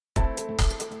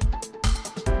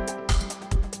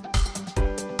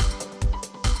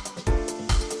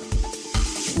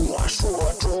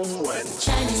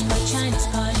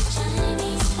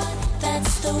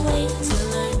the way to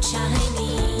learn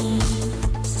Chinese.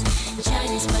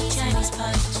 ChinesePod,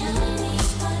 ChinesePod,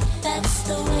 ChinesePod. That's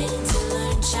the way to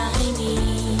learn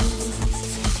Chinese.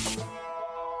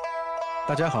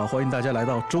 大家好，欢迎大家来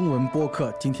到中文播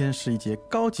客。今天是一节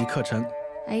高级课程。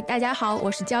大家好，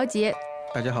我是焦杰。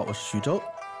大家好，我是徐州。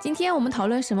今天我们讨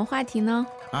论什么话题呢？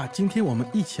今天我们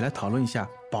一起来讨论一下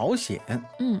保险。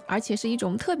而且是一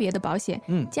种特别的保险，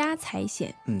家财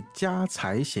险。家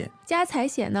财险。家财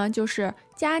险呢，就是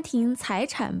家庭财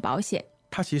产保险。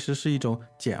它其实是一种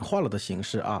简化了的形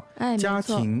式啊。家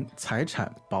庭财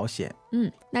产保险。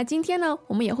那今天呢，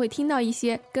我们也会听到一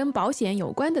些跟保险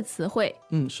有关的词汇。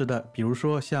是的，比如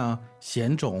说像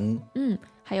险种。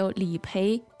还有理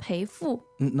赔、赔付。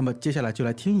那么接下来就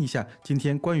来听一下今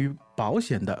天关于保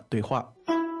险的对话。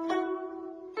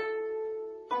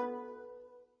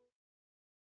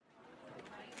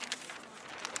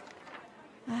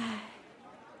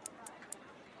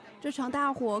这场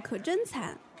大火可真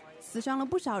惨，死伤了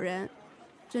不少人，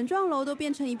整幢楼都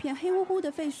变成一片黑乎乎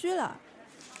的废墟了。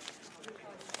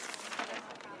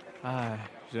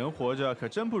人活着可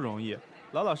真不容易，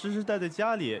老老实实待在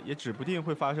家里，也指不定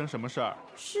会发生什么事儿。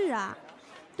是啊，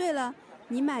对了，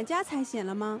你买家财险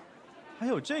了吗？还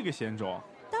有这个险种？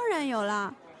当然有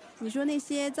啦。你说那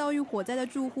些遭遇火灾的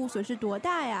住户损失多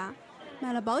大呀？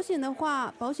买了保险的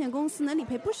话，保险公司能理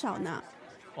赔不少呢。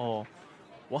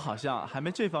我好像还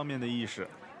没这方面的意识。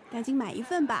赶紧买一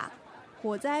份吧，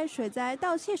火灾、水灾、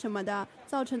盗窃什么的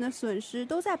造成的损失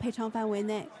都在赔偿范围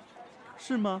内。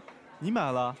是吗？你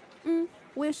买了？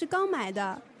我也是刚买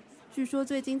的。据说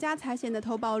最近家财险的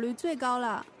投保率最高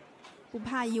了，不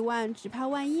怕一万，只怕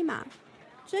万一嘛。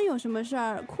真有什么事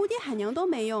儿，哭爹喊娘都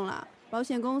没用了，保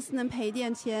险公司能赔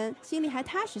点钱，心里还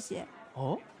踏实些。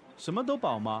什么都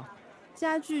保吗？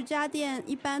家具、家电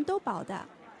一般都保的。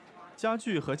家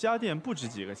具和家电不值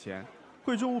几个钱，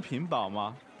贵重物品保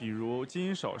吗？比如金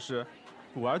银首饰、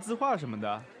古玩字画什么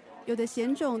的。有的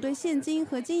险种对现金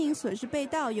和金银损失被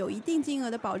盗有一定金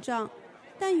额的保障，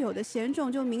但有的险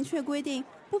种就明确规定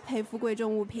不赔付贵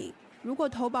重物品。如果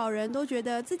投保人都觉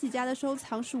得自己家的收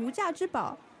藏是无价之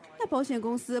宝，那保险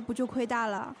公司不就亏大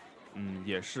了？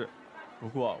也是。不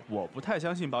过我不太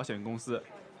相信保险公司，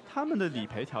他们的理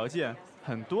赔条件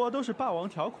很多都是霸王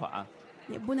条款。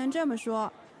也不能这么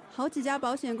说，好几家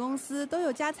保险公司都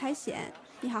有家财险，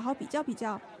你好好比较比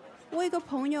较。我一个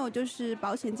朋友就是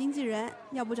保险经纪人，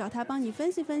要不找他帮你分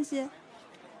析分析？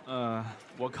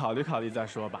我考虑考虑再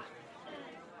说吧。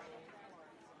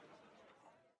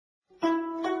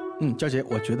娇姐，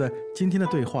我觉得今天的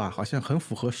对话好像很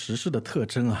符合时事的特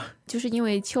征啊。就是因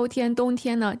为秋天、冬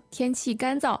天呢，天气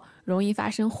干燥，容易发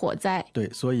生火灾。对，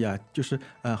所以就是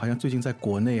好像最近在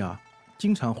国内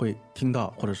经常会听到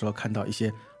或者说看到一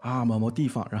些某某地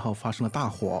方然后发生了大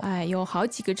火。有好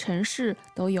几个城市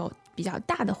都有比较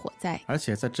大的火灾，而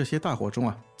且在这些大火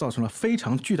中造成了非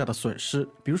常巨大的损失。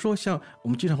比如说像我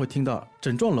们经常会听到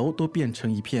整幢楼都变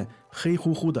成一片黑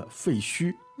乎乎的废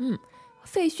墟。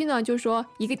废墟呢，就是说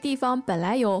一个地方本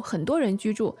来有很多人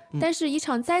居住，但是一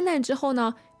场灾难之后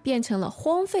呢，变成了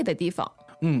荒废的地方。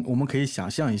我们可以想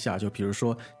象一下，就比如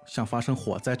说像发生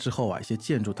火灾之后一些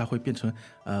建筑它会变成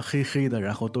黑黑的，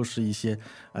然后都是一些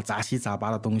杂七杂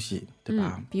八的东西，对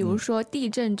吧？比如说地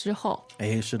震之后。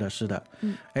是的是的。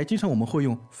经常我们会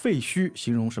用废墟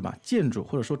形容什么建筑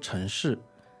或者说城市。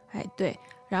对，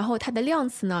然后它的量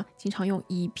词呢经常用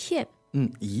一片。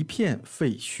一片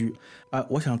废墟。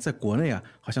我想在国内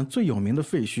好像最有名的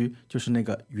废墟就是那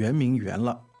个圆明园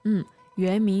了。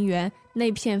圆明园那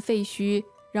片废墟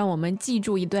让我们记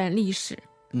住一段历史。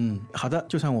好的，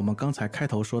就像我们刚才开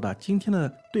头说的，今天的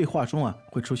对话中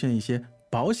会出现一些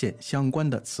保险相关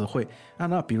的词汇。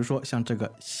那比如说像这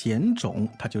个险种，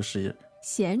它就是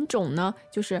险种呢，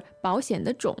就是保险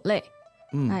的种类。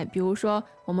比如说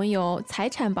我们有财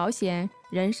产保险、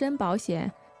人身保险。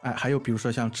还有比如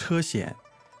说像车险，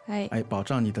保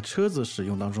障你的车子使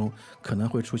用当中可能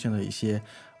会出现的一些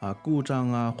故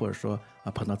障或者说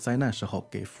碰到灾难时候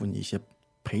给付你一些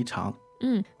赔偿。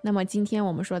那么今天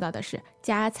我们说到的是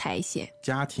家财险，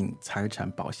家庭财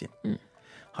产保险。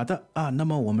好的那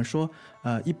么我们说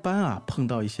一般碰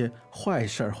到一些坏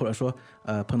事或者说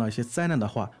碰到一些灾难的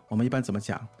话，我们一般怎么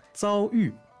讲？遭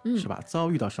遇，是吧？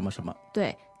遭遇到什么什么。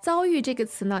对，遭遇这个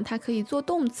词呢，它可以做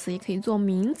动词，也可以做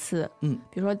名词。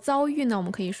比如说遭遇呢，我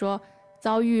们可以说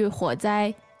遭遇火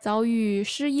灾、遭遇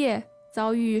失业、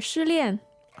遭遇失恋。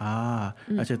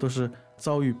而且都是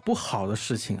遭遇不好的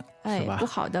事情，是吧？不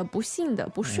好的、不幸的、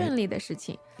不顺利的事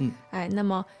情。那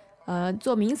么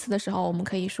做名词的时候，我们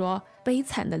可以说悲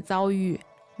惨的遭遇，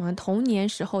童年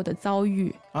时候的遭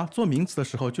遇。做名词的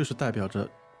时候就是代表着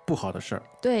不好的事儿。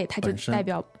对，它就代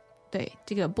表对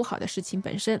这个不好的事情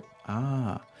本身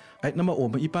啊。那么我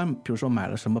们一般比如说买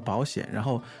了什么保险，然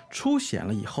后出险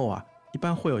了以后啊，一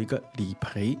般会有一个理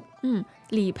赔。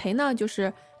理赔呢就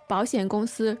是保险公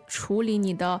司处理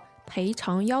你的赔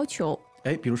偿要求。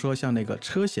比如说像那个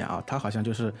车险啊，它好像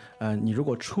就是你如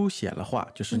果出险的话，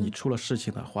就是你出了事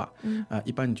情的话，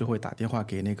一般你就会打电话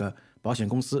给那个保险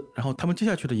公司，然后他们接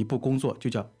下去的一步工作就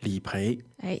叫理赔。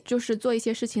就是做一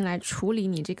些事情来处理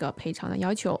你这个赔偿的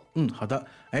要求。好的。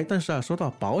但是啊，说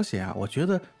到保险啊，我觉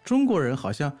得中国人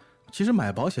好像其实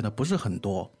买保险的不是很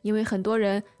多，因为很多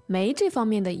人没这方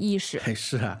面的意识。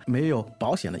是啊，没有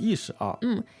保险的意识啊。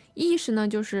意识呢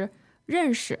就是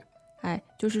认识，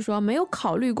就是说没有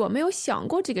考虑过，没有想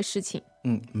过这个事情。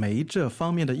没这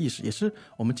方面的意识，也是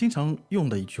我们经常用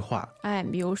的一句话。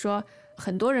比如说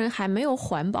很多人还没有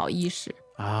环保意识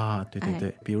啊。对对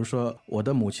对，比如说我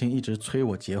的母亲一直催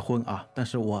我结婚啊，但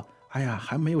是我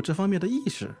还没有这方面的意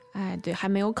识。对，还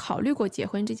没有考虑过结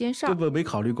婚这件事儿，根本没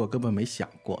考虑过，根本没想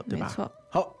过，对吧？没错。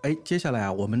好，接下来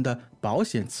啊，我们的保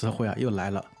险词汇啊又来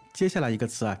了。接下来一个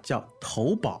词啊叫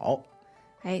投保。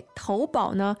投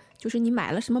保呢就是你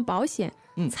买了什么保险，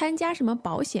参加什么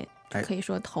保险，可以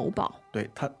说投保。对，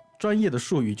它专业的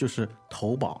术语就是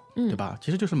投保，对吧？其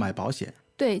实就是买保险。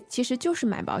对，其实就是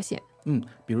买保险。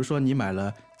比如说你买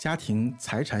了家庭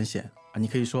财产险啊，你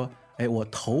可以说我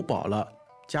投保了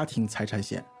家庭财产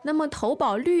险。那么投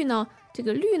保率呢，这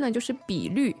个率呢就是比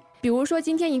率。比如说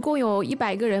今天一共有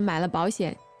100个人买了保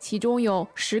险，其中有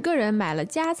10个人买了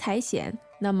家财险，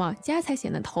那么家财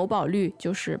险的投保率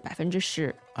就是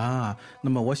10%啊。那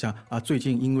么我想啊，最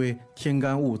近因为天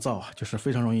干物燥啊，就是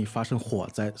非常容易发生火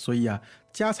灾，所以啊，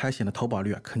家财险的投保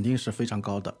率啊肯定是非常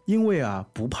高的。因为啊，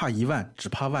不怕1万，只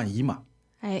怕万一嘛。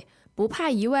不怕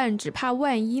1万，只怕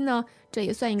万一呢，这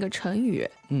也算一个成语。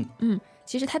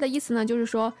其实它的意思呢，就是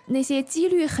说那些几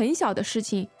率很小的事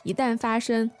情，一旦发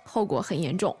生，后果很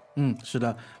严重。是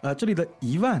的。这里的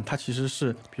1万，它其实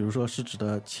是，比如说是指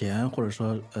的钱，或者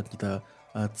说你的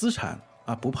资产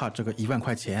啊，不怕这个1万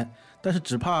块钱，但是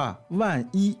只怕万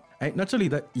一。那这里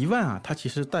的1万啊，它其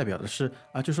实代表的是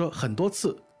啊，就是说很多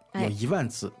次。有1万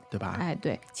次，对吧？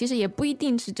对，其实也不一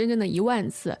定是真正的1万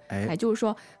次，就是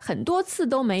说很多次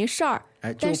都没事儿，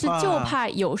但是就怕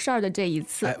有事儿的这一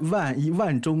次，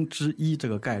万中之一这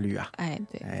个概率啊，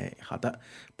对，好的，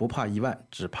不怕1万，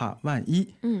只怕万一，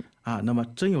那么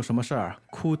真有什么事儿，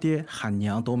哭爹喊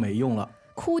娘都没用了。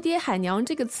哭爹喊娘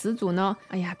这个词组呢，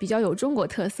比较有中国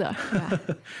特色，是吧？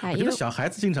我觉得小孩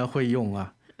子经常会用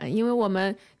啊，因为我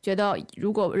们觉得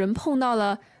如果人碰到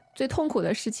了最痛苦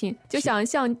的事情，就想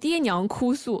向爹娘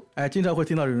哭诉。经常会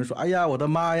听到有人说：“哎呀，我的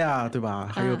妈呀，对吧？”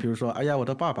还有比如说：“哎呀，我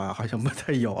的爸爸。”好像不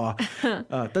太有啊。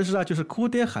但是呢，就是哭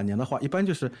爹喊娘的话，一般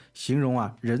就是形容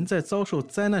啊人在遭受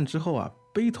灾难之后啊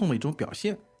悲痛的一种表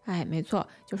现。没错，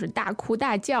就是大哭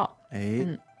大叫。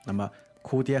那么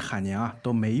哭爹喊娘啊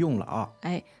都没用了啊。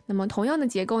那么同样的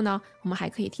结构呢，我们还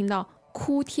可以听到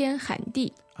哭天喊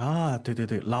地。对对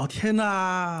对，老天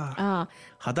呐！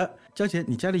好的，娇姐，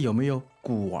你家里有没有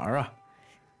古玩啊？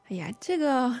这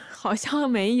个好像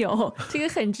没有，这个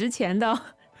很值钱的。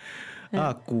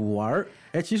古玩，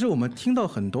其实我们听到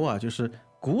很多啊，就是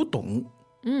古董，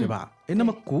对吧？那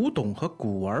么古董和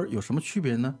古玩有什么区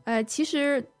别呢？其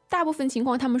实大部分情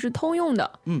况它们是通用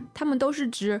的，它们都是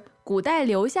指古代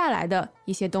留下来的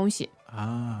一些东西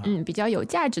比较有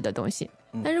价值的东西。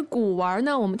但是古玩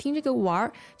呢，我们听这个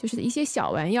玩就是一些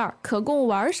小玩意儿，可供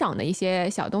玩赏的一些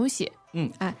小东西。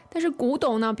但是古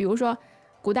董呢，比如说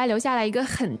古代留下来一个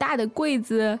很大的柜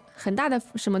子，很大的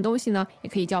什么东西呢，也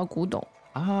可以叫古董。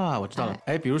我知道了。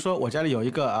比如说我家里有一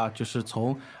个啊，就是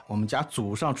从我们家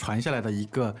祖上传下来的一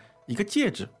个戒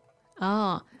指。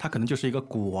它可能就是一个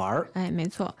古玩。没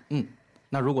错。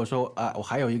那如果说我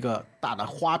还有一个大的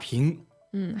花瓶，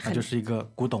那就是一个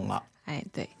古董了。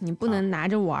对，你不能拿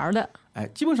着玩的。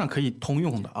基本上可以通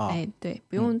用的啊。对，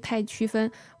不用太区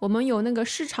分。我们有那个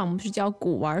市场，不是叫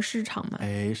古玩市场吗？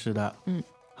是的。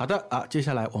好的啊，接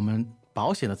下来我们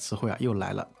保险的词汇啊又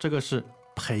来了，这个是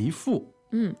赔付。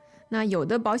那有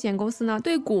的保险公司呢，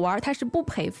对古玩它是不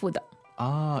赔付的。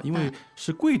因为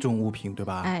是贵重物品，对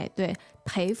吧？对，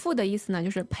赔付的意思呢，就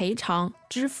是赔偿、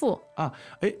支付。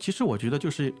其实我觉得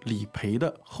就是理赔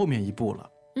的后面一步了。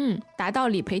达到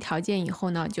理赔条件以后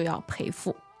呢，就要赔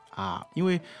付。因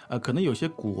为可能有些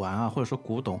古玩啊，或者说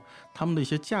古董，他们的一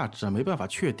些价值没办法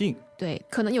确定。对，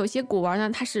可能有些古玩呢，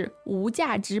它是无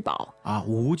价之宝。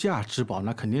无价之宝，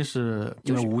那肯定是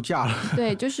因为无价了。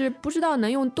对，就是不知道能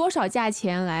用多少价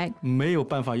钱来，没有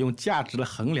办法用价值来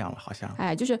衡量了，好像。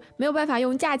就是没有办法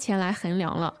用价钱来衡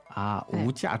量了。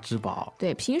无价之宝。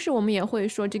对，平时我们也会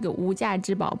说这个无价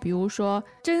之宝，比如说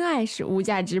真爱是无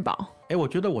价之宝。我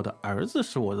觉得我的儿子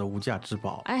是我的无价之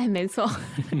宝。没错。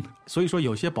所以说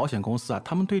有些保险公司啊，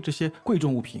他们对这些贵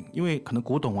重物品，因为可能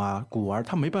古董啊、古玩，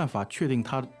他没办法确定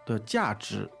它的价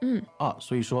值，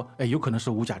所以说有可能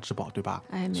是无价之宝，对吧？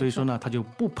所以说呢，他就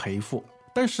不赔付。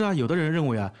但是啊，有的人认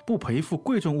为啊，不赔付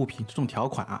贵重物品这种条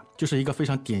款啊，就是一个非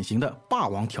常典型的霸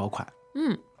王条款。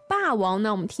霸王呢，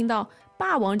我们听到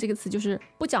霸王这个词就是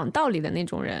不讲道理的那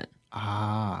种人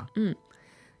啊。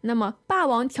那么霸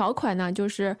王条款呢，就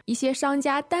是一些商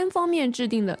家单方面制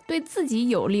定的对自己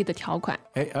有利的条款。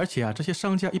而且啊，这些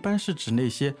商家一般是指那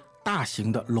些大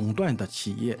型的垄断的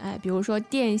企业，比如说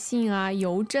电信啊、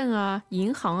邮政啊、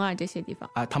银行啊这些地方，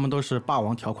他们都是霸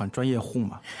王条款专业户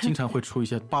嘛，经常会出一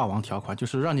些霸王条款，就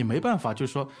是让你没办法，就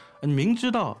是说你明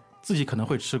知道自己可能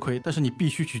会吃亏，但是你必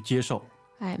须去接受。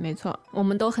没错，我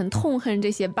们都很痛恨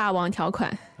这些霸王条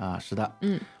款啊。是的，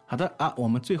好的啊，我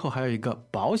们最后还有一个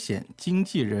保险经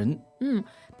纪人。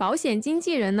保险经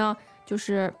纪人呢，就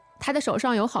是他的手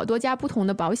上有好多家不同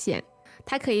的保险，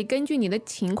他可以根据你的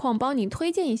情况帮你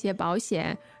推荐一些保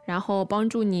险，然后帮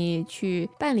助你去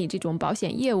办理这种保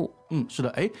险业务。是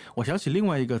的，我想起另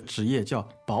外一个职业叫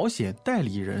保险代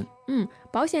理人。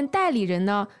保险代理人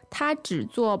呢，他只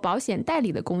做保险代理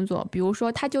的工作，比如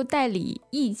说他就代理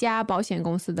一家保险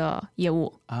公司的业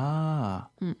务啊。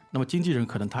那么经纪人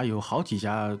可能他有好几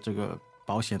家这个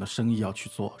保险的生意要去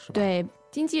做，是吧？对，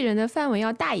经纪人的范围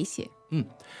要大一些。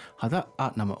好的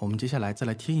啊，那么我们接下来再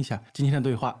来听一下今天的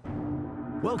对话。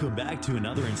Welcome back to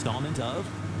another installment of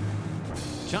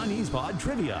ChinesePod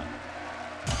Trivia.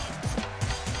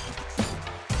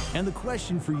 And the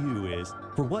question for you is,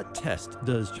 for what test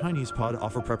does ChinesePod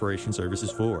offer preparation services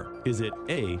for? Is it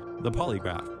A, the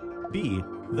polygraph, B,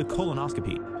 the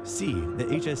colonoscopy, C, the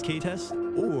HSK test,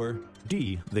 or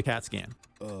D, the CAT scan?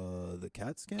 The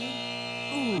CAT scan?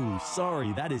 Ooh,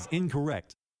 sorry, that is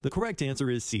incorrect. The correct answer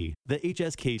is C, the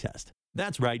HSK test.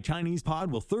 That's right,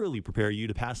 ChinesePod will thoroughly prepare you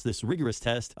to pass this rigorous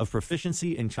test of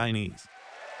proficiency in Chinese.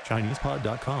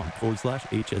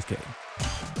 ChinesePod.com/HSK.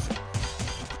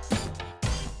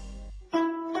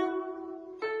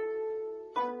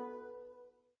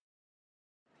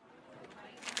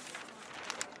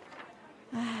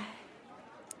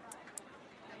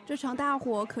 这场大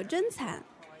火可真惨，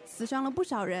死伤了不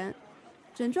少人，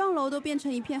整幢楼都变成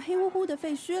一片黑乎乎的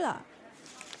废墟了。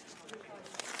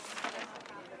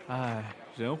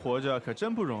人活着可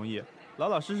真不容易，老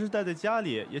老实实待在家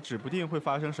里，也指不定会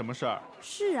发生什么事儿。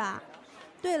是啊，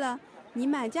对了，你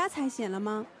买家财险了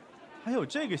吗？还有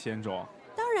这个险种？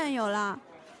当然有啦。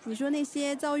你说那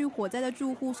些遭遇火灾的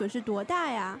住户损失多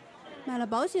大呀？买了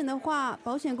保险的话，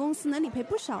保险公司能理赔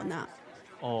不少呢。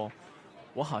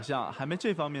我好像还没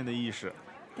这方面的意识。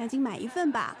赶紧买一份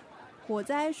吧，火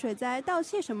灾、水灾、盗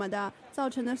窃什么的造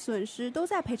成的损失都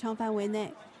在赔偿范围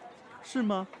内。是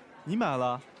吗？你买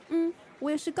了？我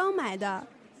也是刚买的。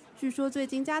据说最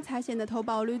近家财险的投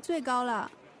保率最高了，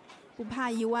不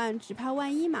怕1万，只怕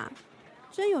万一嘛。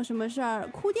真有什么事儿，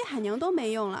哭爹喊娘都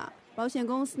没用了，保险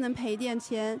公司能赔点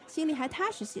钱，心里还踏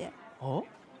实些。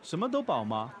什么都保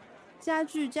吗？家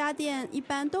具、家电一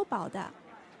般都保的。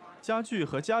家具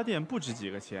和家电不值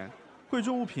几个钱，贵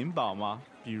重物品保吗？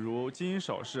比如金银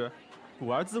首饰、古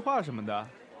玩字画什么的。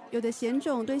有的险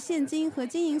种对现金和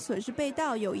金银损失被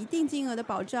盗有一定金额的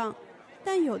保障，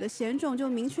但有的险种就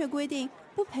明确规定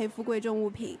不赔付贵重物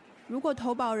品。如果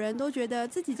投保人都觉得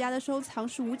自己家的收藏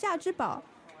是无价之宝，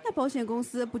那保险公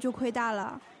司不就亏大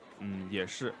了？也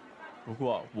是。不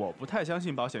过我不太相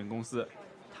信保险公司，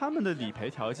他们的理赔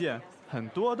条件很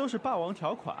多都是霸王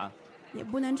条款。也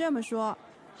不能这么说，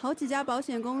好几家保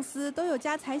险公司都有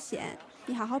家财险，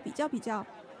你好好比较比较。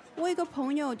我一个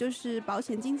朋友就是保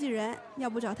险经纪人，要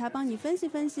不找他帮你分析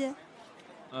分析？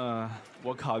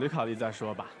我考虑考虑再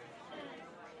说吧。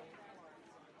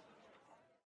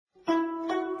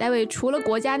戴维，除了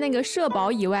国家那个社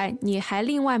保以外，你还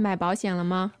另外买保险了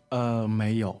吗？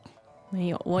没有，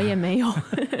我也没有。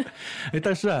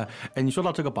但是你说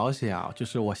到这个保险啊，就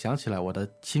是我想起来我的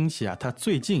亲戚啊，他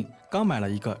最近刚买了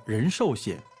一个人寿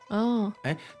险。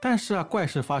但是啊，怪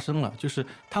事发生了，就是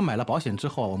他买了保险之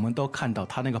后，我们都看到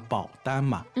他那个保单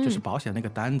嘛，就是保险那个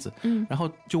单子，然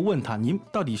后就问他，您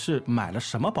到底是买了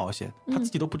什么保险？他自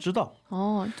己都不知道。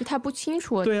就他不清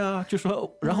楚。对啊，就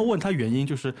说，然后问他原因，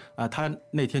就是他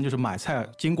那天就是买菜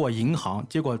经过银行，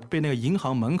结果被那个银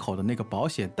行门口的那个保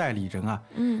险代理人啊，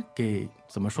给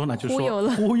怎么说呢？就是说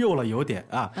忽悠了有点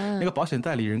啊。那个保险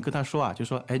代理人跟他说啊，就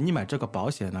说，你买这个保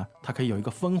险呢，它可以有一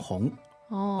个分红。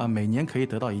每年可以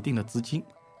得到一定的资金。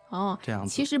这样子。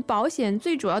其实保险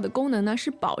最主要的功能呢是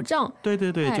保障。对，就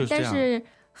是这样。但是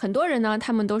很多人呢，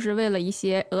他们都是为了一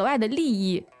些额外的利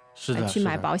益去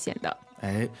买保险的。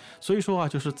所以说啊，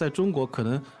就是在中国可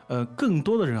能更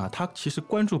多的人啊，他其实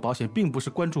关注保险，并不是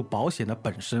关注保险的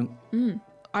本身。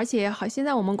而且现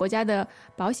在我们国家的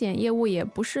保险业务也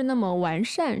不是那么完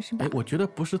善，是吧？我觉得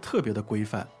不是特别的规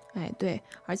范。对，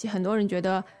而且很多人觉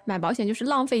得买保险就是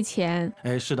浪费钱。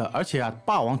是的，而且啊，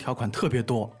霸王条款特别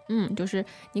多。就是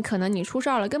你可能你出事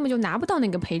儿了，根本就拿不到那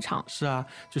个赔偿。是啊，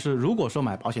就是如果说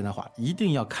买保险的话，一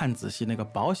定要看仔细那个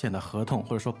保险的合同或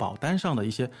者说保单上的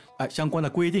一些相关的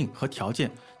规定和条件，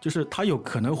就是它有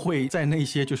可能会在那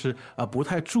些就是不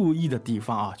太注意的地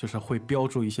方啊，就是会标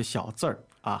注一些小字儿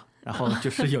啊。然后就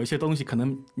是有一些东西可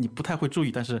能你不太会注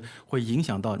意，但是会影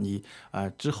响到你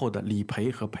之后的理赔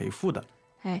和赔付的。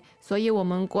所以我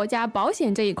们国家保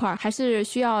险这一块还是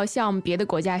需要向别的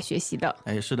国家学习的。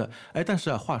是的，但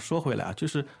是话说回来啊，就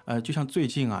是就像最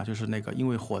近啊，就是那个因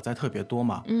为火灾特别多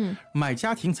嘛，买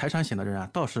家庭财产险的人啊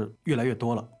倒是越来越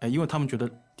多了，因为他们觉得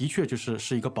的确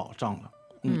是一个保障了。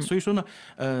所以说呢，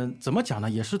怎么讲呢，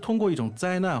也是通过一种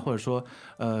灾难或者说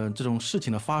这种事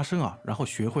情的发生啊，然后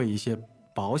学会一些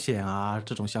保险啊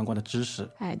这种相关的知识。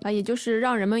也就是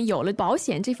让人们有了保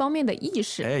险这方面的意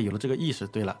识。有了这个意识。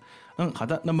对了，好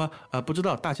的，那么不知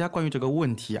道大家关于这个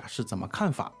问题啊是怎么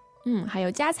看法？还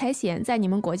有家财险在你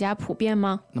们国家普遍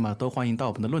吗？那么都欢迎到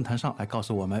我们的论坛上来告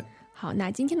诉我们。好，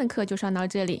那今天的课就上到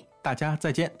这里，大家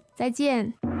再见。再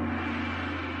见。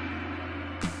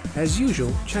As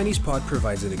usual, ChinesePod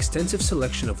provides an extensive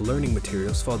selection of learning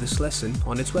materials for this lesson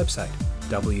on its website,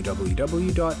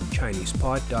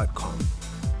 www.chinesepod.com.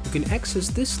 You can access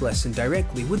this lesson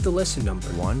directly with the lesson number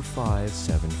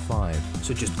 1575.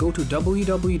 So just go to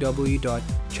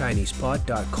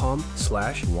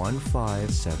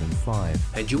www.chinesepod.com/1575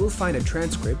 and you will find a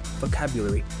transcript,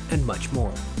 vocabulary, and much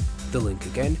more. The link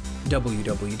again,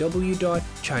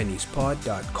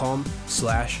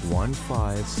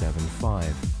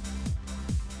 www.chinesepod.com/1575.